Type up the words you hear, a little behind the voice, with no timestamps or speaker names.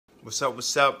What's up?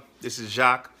 What's up? This is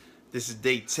Jacques. This is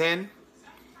day 10,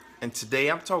 and today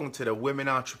I'm talking to the women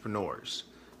entrepreneurs.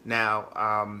 Now,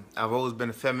 I've always been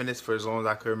a feminist for as long as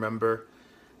I can remember.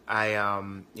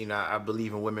 I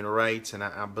believe in women's rights, and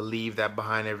I believe that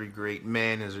behind every great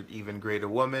man is an even greater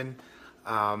woman,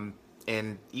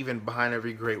 and even behind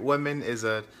every great woman is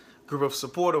a group of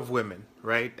supportive women,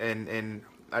 right? And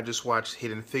I just watched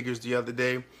Hidden Figures the other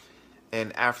day,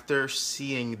 and after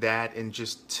seeing that, and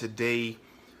just today,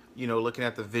 looking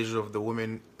at the visual of the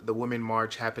women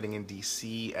march happening in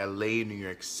D.C., L.A., New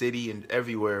York City, and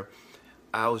everywhere,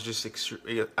 I was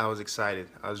excited.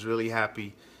 I was really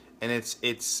happy, and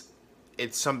it's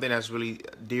something that's really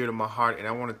dear to my heart. And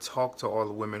I want to talk to all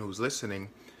the women who's listening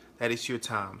that it's your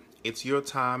time. It's your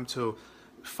time to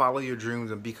follow your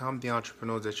dreams and become the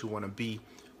entrepreneurs that you want to be,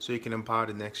 so you can empower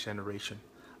the next generation.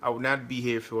 I would not be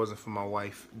here if it wasn't for my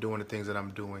wife doing the things that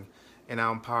I'm doing, and I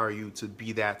empower you to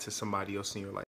be that to somebody else in your life.